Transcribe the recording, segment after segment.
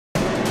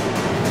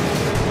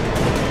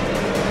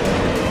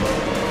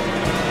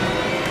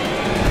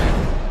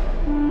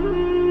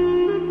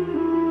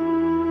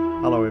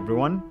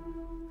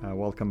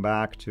welcome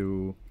back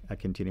to a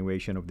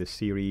continuation of this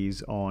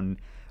series on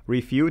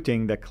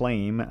refuting the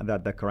claim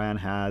that the Quran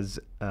has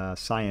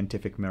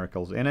scientific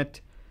miracles in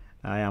it.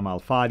 I am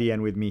Fadi,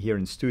 and with me here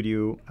in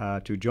studio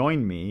to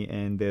join me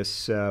in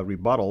this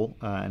rebuttal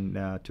and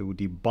to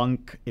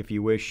debunk, if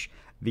you wish,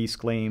 these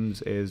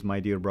claims is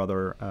my dear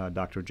brother,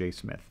 Dr. J.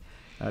 Smith.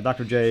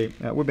 Dr. J,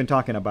 we've been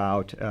talking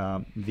about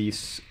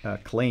these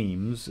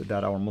claims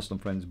that our Muslim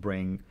friends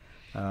bring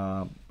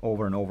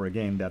over and over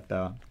again, that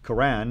the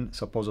Quran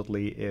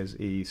supposedly is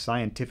a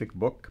scientific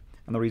book.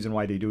 And the reason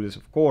why they do this,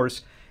 of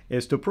course,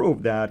 is to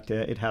prove that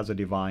it has a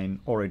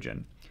divine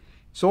origin.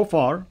 So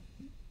far,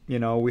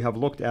 we have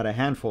looked at a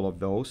handful of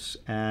those,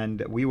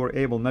 and we were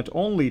able not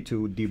only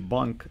to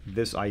debunk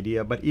this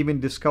idea, but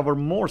even discover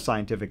more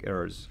scientific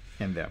errors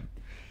in them.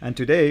 And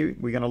today,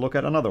 we're going to look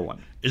at another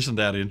one. Isn't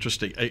that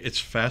interesting? It's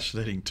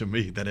fascinating to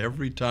me that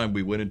every time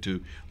we went in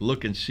to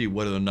look and see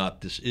whether or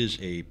not this is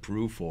a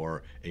proof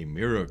or a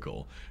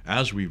miracle,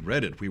 as we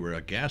read it, we were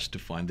aghast to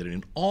find that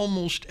in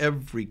almost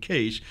every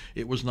case,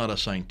 it was not a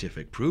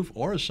scientific proof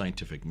or a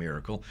scientific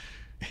miracle.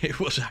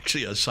 It was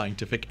actually a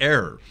scientific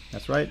error.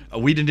 That's right.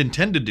 We didn't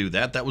intend to do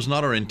that. That was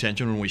not our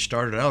intention when we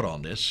started out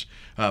on this.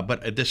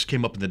 But this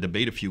came up in the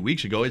debate a few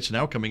weeks ago. It's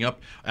now coming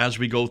up as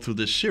we go through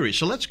this series.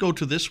 So let's go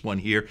to this one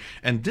here.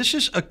 And this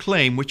is a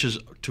claim which is,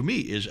 to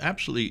me, is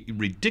absolutely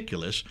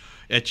ridiculous.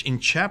 It's in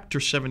chapter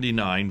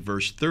 79,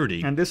 verse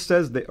 30. And this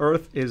says the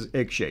earth is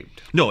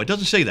egg-shaped. No, it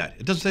doesn't say that.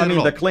 It doesn't say that at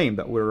all. the claim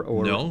that we're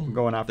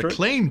going after. The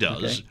claim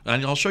does. Okay.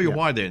 And I'll show you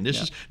why there. And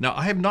this is, now,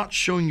 I have not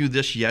shown you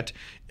this yet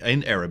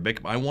in Arabic.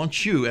 I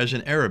want you, as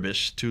an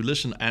Arabist, to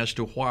listen as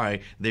to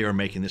why they are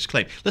making this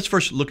claim. Let's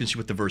first look and see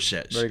what the verse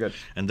says. Very good.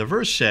 And the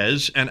verse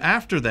says, and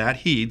after that,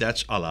 he,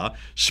 that's Allah,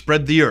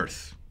 spread the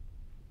earth.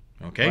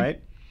 Okay?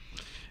 Right.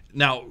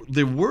 Now,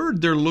 the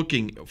word they're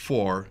looking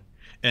for,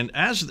 and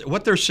as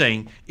what they're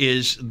saying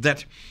is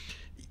that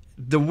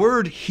the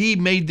word he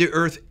made the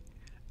earth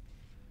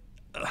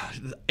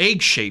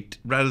egg-shaped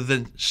rather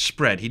than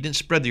spread. He didn't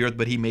spread the earth,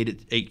 but he made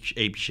it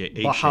egg-shaped.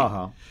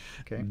 Dahaha.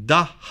 Okay.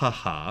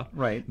 Dahaha.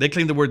 Right. They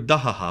claim the word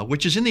dahaha,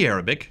 which is in the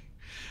Arabic,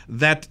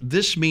 that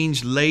this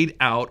means laid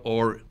out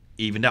or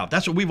evened out.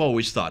 That's what we've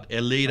always thought.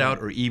 Laid out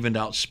or evened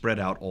out, spread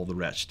out, all the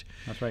rest.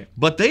 That's right.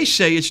 But they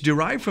say it's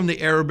derived from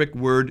the Arabic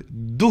word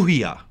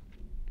duhiya.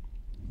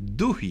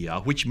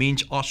 Duhiya, which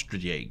means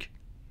ostrich egg.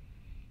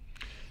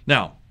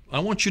 Now, I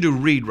want you to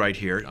read right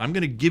here. I'm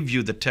going to give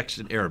you the text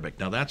in Arabic.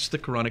 Now, that's the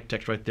Quranic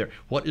text right there.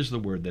 What is the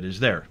word that is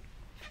there?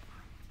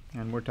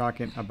 And we're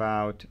talking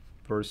about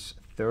verse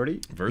 30?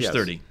 Verse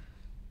 30.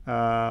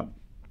 وَأَخْرَجَ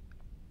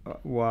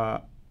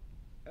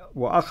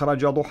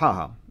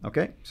ضُحَاهَا.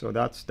 Okay, so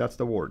that's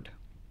the word.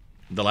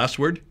 The last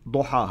word?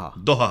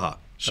 Duhaha. Duhaha.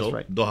 So, that's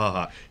right.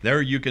 Duhaha.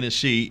 There you can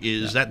see,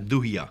 is that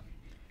duhiya?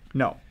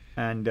 No.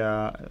 And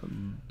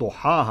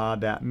duhaha,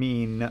 that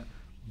mean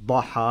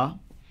daha,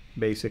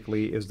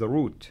 basically is the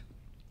root.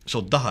 So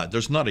daha,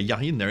 there's not a yah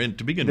in there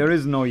to begin with. There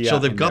is no yah. So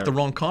they've got the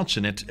wrong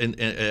consonant, and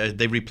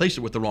they replaced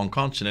it with the wrong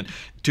consonant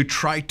to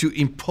try to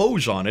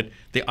impose on it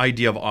the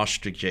idea of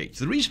ostrich eggs.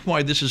 The reason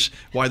why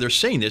they're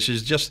saying this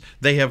is just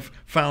they have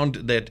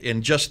found that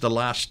in just the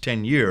last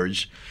 10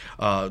 years,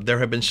 there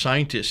have been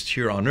scientists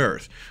here on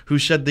Earth who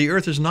said the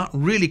Earth is not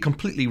really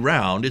completely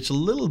round. It's a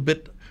little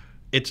bit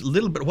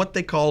what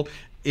they call,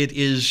 it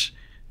is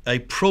a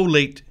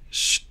prolate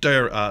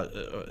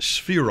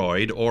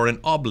spheroid or an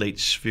oblate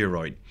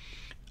spheroid.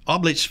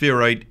 Oblate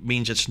spheroid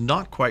means it's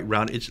not quite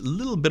round. It's a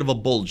little bit of a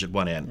bulge at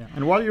one end. Yeah.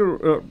 And while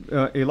you're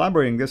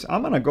elaborating this,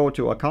 I'm going to go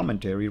to a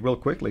commentary real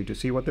quickly to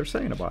see what they're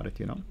saying about it,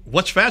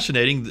 What's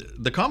fascinating,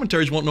 the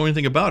commentaries won't know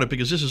anything about it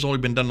because this has only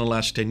been done in the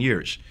last 10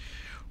 years.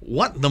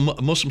 What the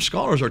Muslim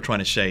scholars are trying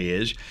to say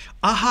is,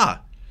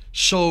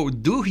 so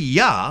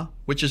duhiya,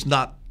 which is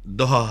not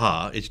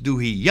duhaha, it's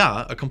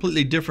duhiya, a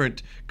completely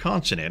different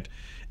consonant,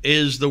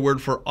 is the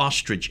word for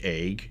ostrich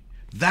egg.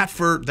 They're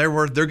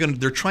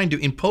trying to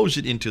impose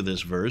it into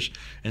this verse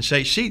and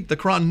say, see, the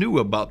Quran knew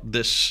about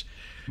this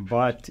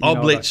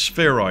oblate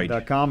spheroid.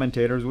 The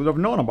commentators would have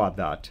known about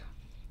that.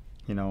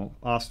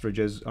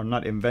 Ostriches are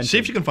not invented. See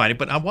if you can find it.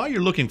 But while you're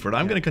looking for it,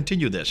 I'm going to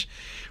continue this.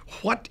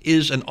 What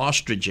is an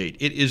ostrich egg?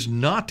 It is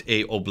not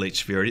a oblate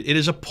spheroid. It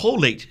is a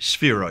polate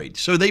spheroid.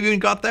 So they've even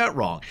got that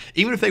wrong.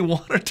 Even if they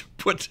wanted to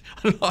put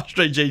an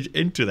ostrich egg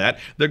into that,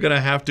 they've got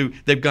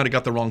to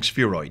got the wrong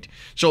spheroid.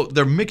 So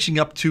they're mixing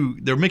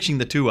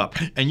the two up.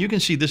 And you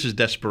can see this is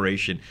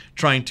desperation,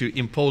 trying to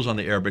impose on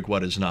the Arabic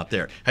what is not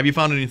there. Have you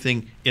found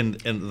anything in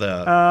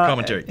the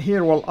commentary?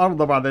 Here, وَالْأَرْضَ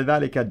بَعْدَ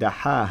ذَلِكَ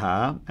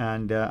دَحَاهَا,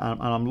 and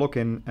I'm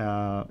looking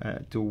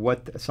to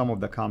what some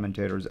of the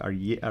commentators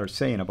are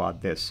saying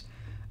about this.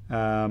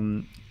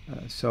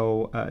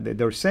 So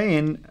they're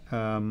saying,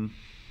 and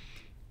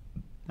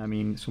I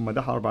mean, ثم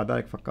دحر بعد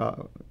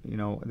ذلك you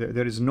know,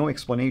 there is no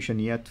explanation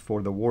yet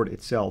for the word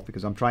itself,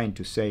 because I'm trying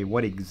to say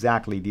what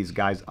exactly these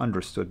guys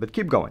understood. But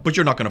keep going. But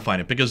you're not going to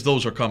find it, because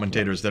those are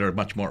commentators that are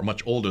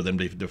much older than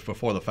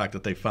before the fact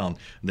that they found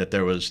that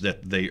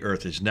the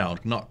Earth is now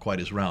not quite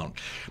as round.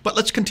 But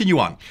let's continue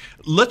on.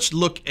 Let's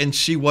look and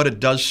see what it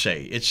does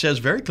say. It says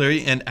very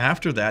clearly, and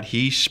after that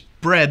he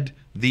spread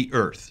the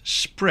earth.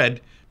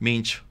 Spread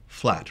means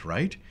flat,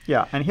 right?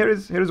 Yeah, and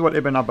here's what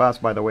Ibn Abbas,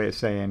 by the way, is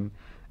saying.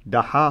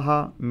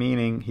 Dahaha,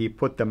 meaning he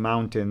put the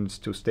mountains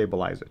to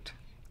stabilize it.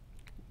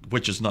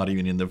 Which is not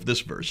even in this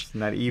verse.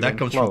 Not even that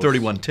comes close. from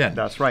 31:10.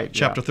 That's right.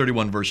 Chapter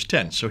 31, verse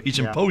 10. So he's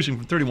imposing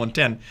from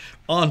 31:10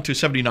 on to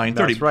 79:30.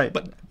 That's right.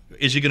 But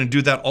is he going to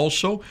do that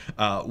also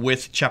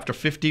with chapter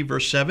 50,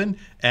 verse 7,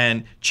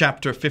 and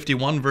chapter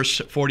 51,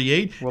 verse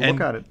 48, we'll and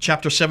look at it.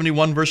 chapter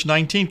 71, verse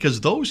 19? Because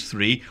those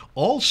three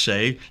all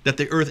say that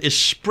the earth is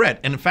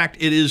spread. And in fact,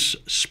 it is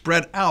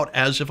spread out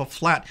as if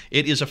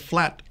it is a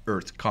flat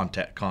earth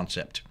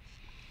concept.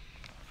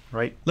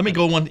 Right. Let me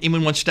go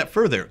even one step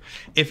further.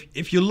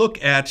 If you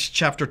look at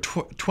chapter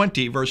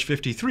 20, verse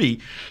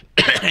 53,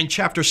 and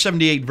chapter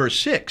 78, verse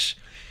 6,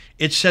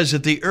 it says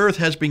that the earth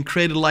has been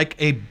created like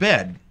a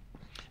bed.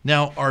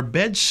 Now, are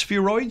beds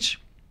spheroids?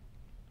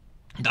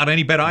 Not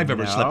any bed I've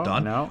ever slept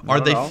on. No,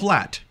 are they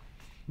flat?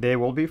 They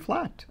will be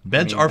flat.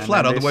 Beds are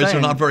flat, otherwise they're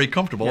not very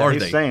comfortable, are they?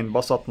 He's saying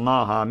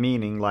basatnaha,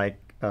 meaning like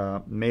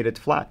made it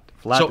flat.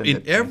 So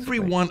in every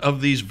one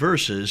of these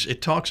verses,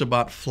 it talks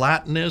about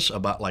flatness,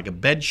 about like a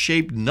bed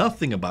shape,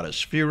 nothing about a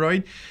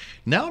spheroid.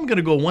 Now I'm going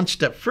to go one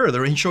step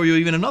further and show you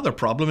even another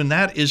problem, and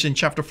that is in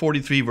chapter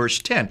 43, verse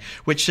 10,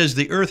 which says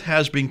the earth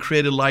has been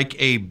created like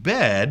a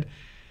bed,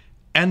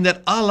 and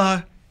that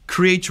Allah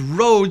creates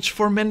roads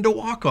for men to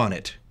walk on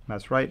it.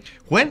 That's right.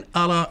 When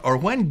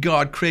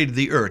God created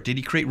the earth, did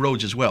he create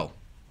roads as well?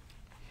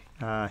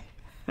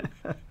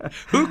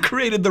 Who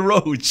created the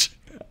roads?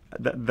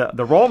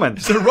 The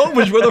Romans. The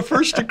Romans were the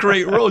first to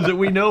create roads that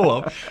we know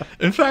of.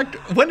 In fact,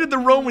 when did the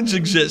Romans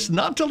exist?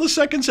 Not till the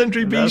 2nd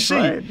century BC. That's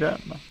right, yeah.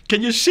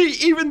 Can you see,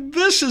 even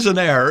this is an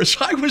error.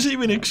 So I wasn't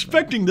even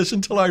expecting this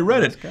until I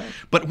read it.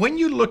 But when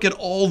you look at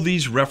all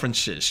these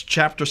references,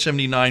 chapter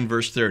 79,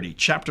 verse 30,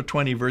 chapter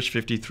 20, verse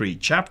 53,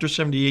 chapter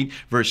 78,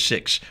 verse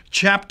 6,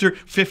 chapter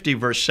 50,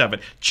 verse 7,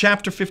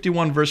 chapter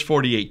 51, verse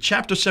 48,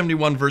 chapter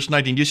 71, verse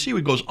 19, you see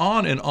it goes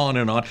on and on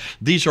and on.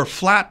 These are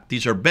flat,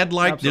 these are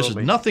bed-like, this is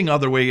nothing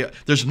other way.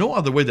 There's no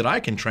other way that I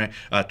can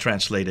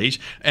translate these.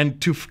 And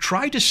to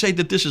try to say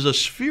that this is a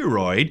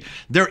spheroid,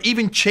 they're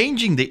even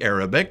changing the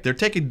Arabic. They're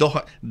taking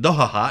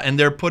dohaha and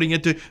they're putting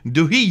it to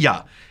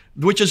duhiya,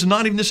 which is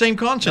not even the same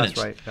consonants.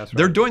 That's right. That's right.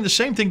 They're doing the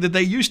same thing that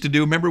they used to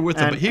do, remember, with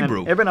the Hebrew.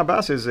 And Ibn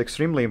Abbas is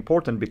extremely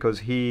important because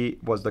he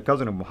was the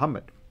cousin of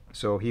Muhammad.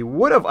 So he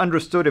would have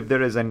understood if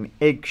there is an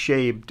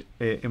egg-shaped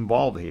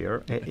involved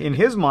here. In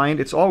his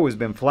mind, it's always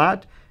been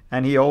flat,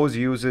 and he always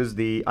uses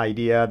the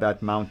idea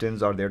that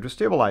mountains are there to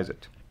stabilize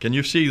it. Can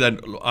you see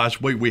that,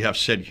 as we have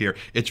said here,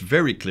 it's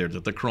very clear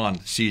that the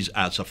Quran sees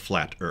as a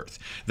flat earth.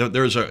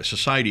 There's a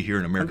society here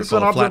in America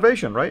called an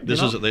observation, right? This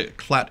is the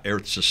Flat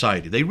Earth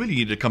Society. They really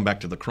need to come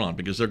back to the Quran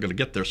because they're going to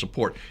get their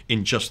support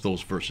in just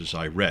those verses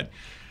I read.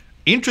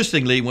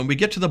 Interestingly, when we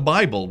get to the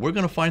Bible, we're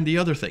going to find the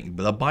other thing.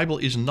 The Bible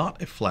is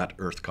not a flat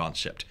earth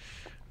concept.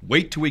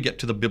 Wait till we get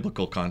to the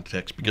biblical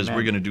context, because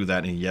we're going to do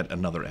that in yet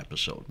another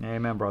episode.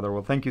 Amen, brother.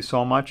 Well, thank you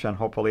so much, and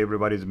hopefully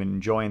everybody's been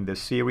enjoying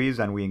this series,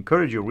 and we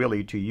encourage you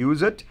really to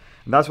use it.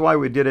 And that's why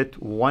we did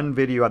it one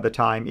video at a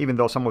time, even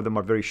though some of them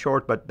are very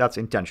short, but that's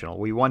intentional.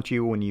 We want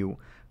you, when you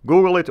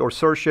Google it or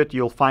search it,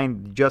 you'll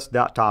find just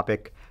that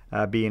topic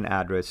being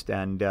addressed.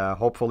 And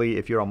hopefully,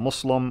 if you're a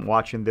Muslim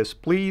watching this,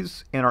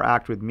 please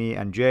interact with me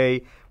and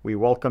Jay. We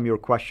welcome your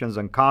questions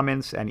and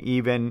comments, and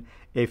even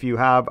if you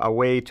have a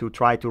way to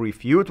try to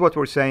refute what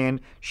we're saying,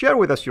 share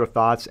with us your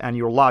thoughts and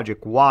your logic,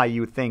 why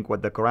you think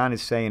what the Quran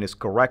is saying is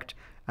correct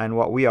and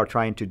what we are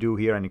trying to do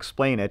here and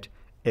explain it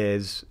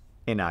is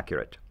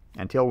inaccurate.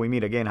 Until we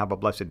meet again, have a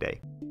blessed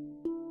day.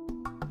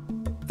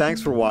 Thanks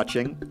for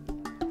watching.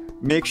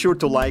 Make sure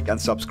to like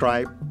and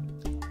subscribe.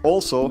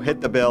 Also,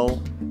 hit the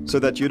bell so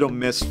that you don't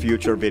miss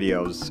future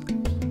videos.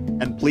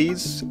 And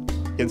please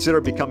consider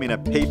becoming a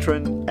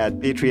patron at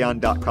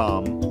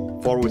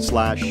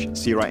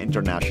patreon.com/CIRA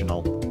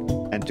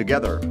International. And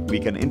together we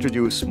can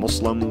introduce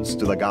Muslims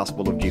to the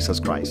gospel of Jesus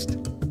Christ.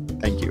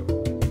 Thank you.